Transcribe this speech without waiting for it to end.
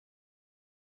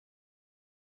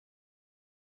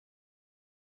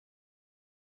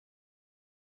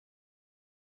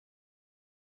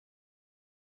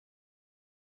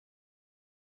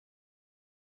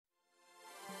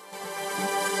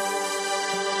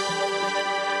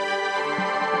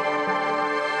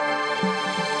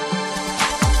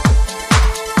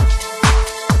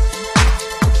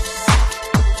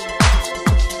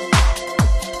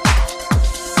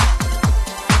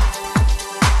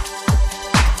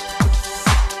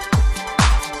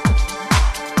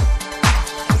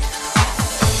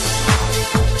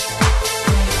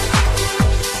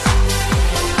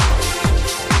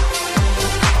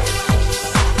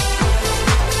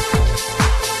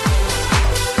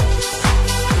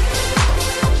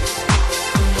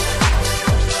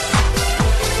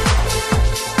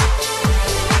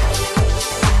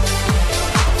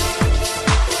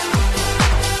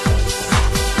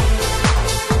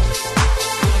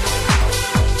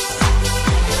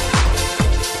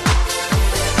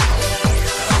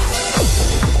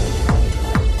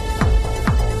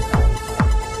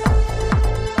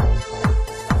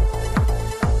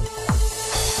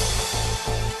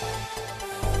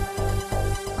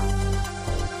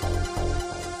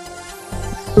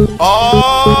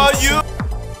Are you?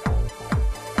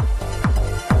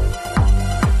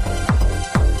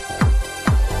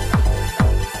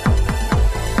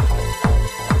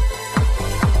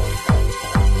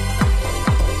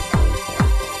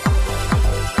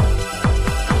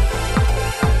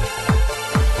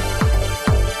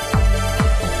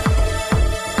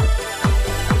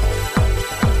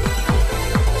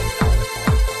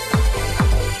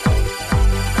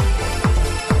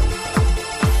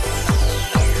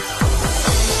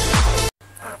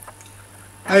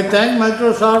 I thank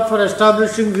Microsoft for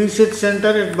establishing Research Center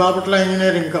at Bapatla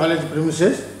Engineering College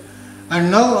premises and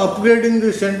now upgrading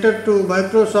the center to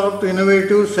Microsoft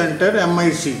Innovative Center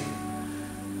MIC.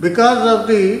 Because of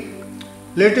the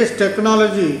latest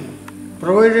technology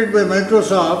provided by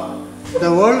Microsoft,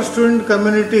 the world student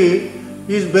community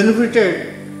is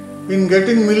benefited in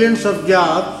getting millions of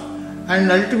jobs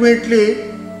and ultimately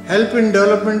help in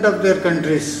development of their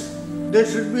countries. There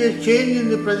should be a change in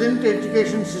the present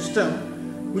education system,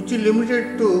 which is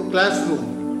limited to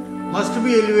classroom, must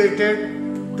be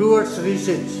elevated towards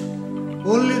research.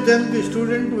 Only then the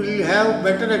student will have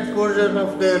better exposure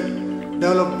of their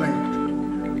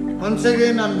development. Once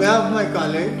again, on behalf of my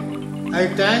college, I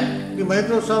thank the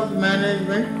Microsoft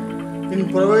management in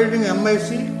providing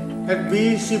MIC at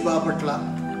BEC Bapatla.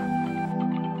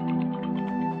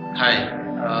 Hi,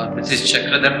 this is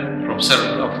Chakradhar, Professor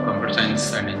of Computer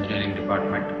Science and Engineering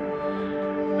Department.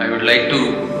 I would like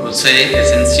to say a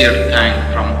sincere thank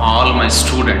from all my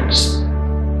students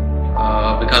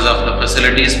because of the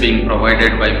facilities being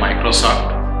provided by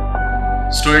Microsoft.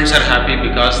 Students are happy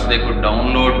because they could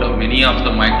download many of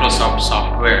the Microsoft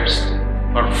softwares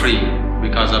for free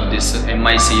because of this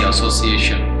MIC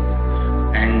association,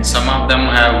 and some of them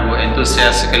have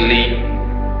enthusiastically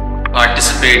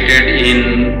participated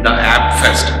in the App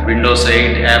Fest, Windows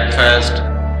 8 App Fest,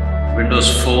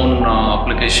 Windows Phone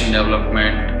application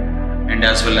development, and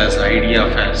as well as Idea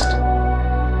Fest.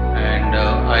 And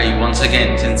I once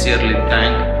again sincerely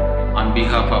thank on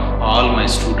behalf of all my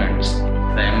students,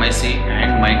 the MIC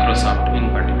and Microsoft in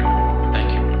particular.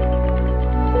 Thank you.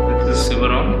 This is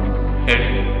Sivaram, Head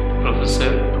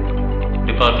Professor,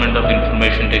 Department of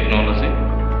Information Technology.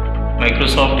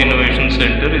 Microsoft Innovation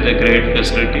Center is a great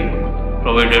facility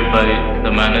provided by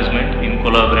the management in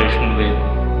collaboration with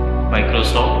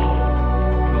Microsoft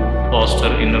to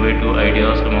foster innovative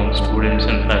ideas among students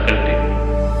and faculty.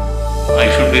 I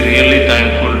should be really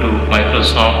thankful to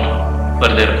Microsoft for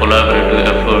their collaborative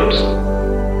efforts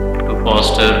to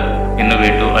foster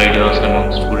innovative ideas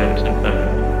among students and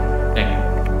faculty. Thank you.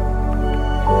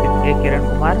 A. Kiran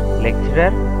Kumar,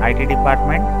 Lecturer, IT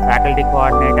Department, Faculty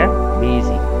Coordinator, BEC.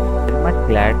 Very much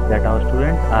glad that our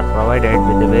students are provided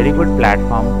with a very good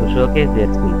platform to showcase their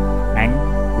skills, and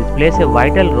this plays a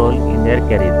vital role in their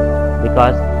career,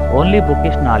 because only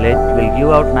bookish knowledge will give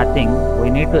out nothing. We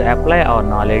need to apply our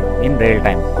knowledge in real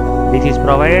time. This is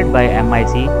provided by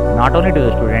MIC not only to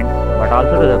the student but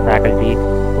also to the faculty,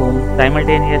 whom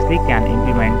simultaneously can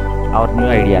implement our new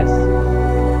ideas.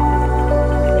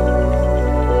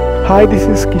 Hi, this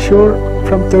is Kishore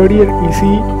from 3rd year EC.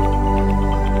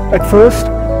 At first,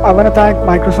 I want to thank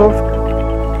Microsoft.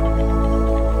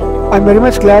 I'm very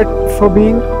much glad for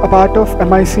being a part of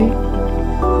MIC.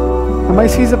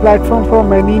 MIC is a platform for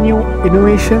many new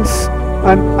innovations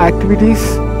and activities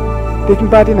taking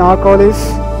part in our college,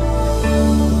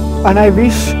 and I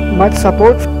wish much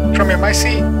support from MIC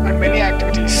and many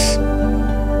activities.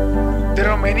 There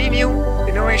are many new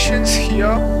innovations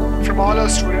here from all our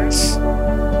students.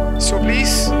 So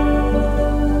please,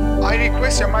 I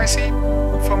request MIC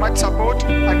for much support,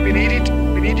 and we need it.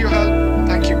 We need your help.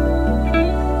 Thank you.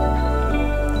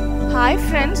 Hi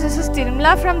friends, this is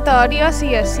Tirumala from 3rd year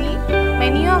CSC.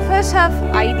 Many of us have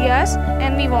ideas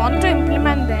and we want to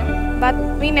implement them, but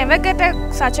we never get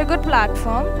such a good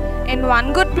platform. And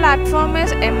one good platform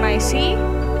is MIC.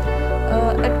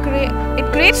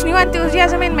 It creates new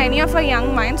enthusiasm in many of our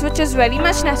young minds, which is very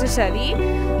much necessary.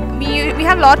 We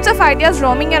have lots of ideas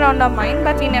roaming around our mind,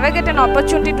 but we never get an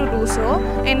opportunity to do so.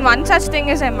 And one such thing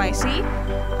is MIC.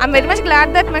 I'm very much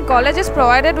glad that my college is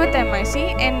provided with MIC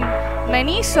and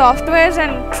many softwares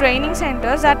and training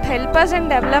centers that help us in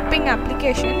developing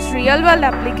applications, real world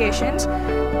applications,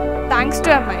 thanks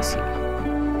to MIC.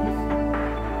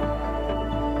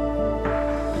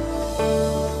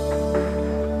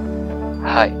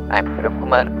 Hi, I'm Kiran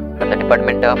Kumar from the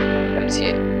Department of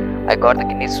MCA. I got the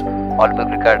Guinness World Book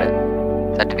Record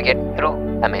certificate through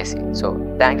MIC.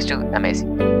 So thanks to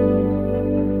MIC.